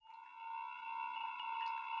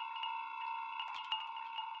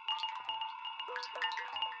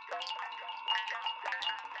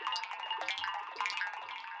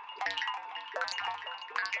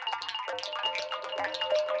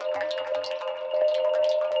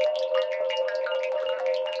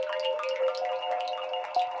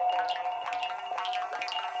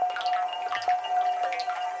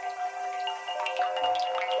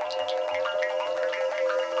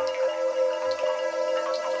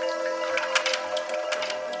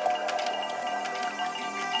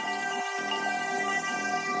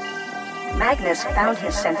Magnus found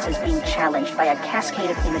his senses being challenged by a cascade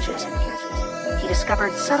of images. He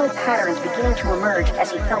discovered subtle patterns beginning to emerge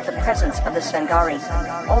as he felt the presence of the Sangari,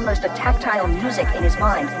 almost a tactile music in his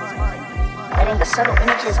mind, letting the subtle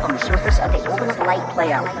images on the surface of the organ of light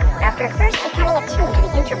play out. After first becoming attuned to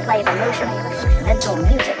the interplay of emotion, mental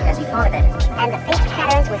music as he thought of it, and the faint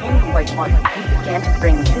patterns within the white one, he began to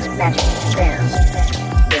bring his magic to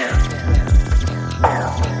bear.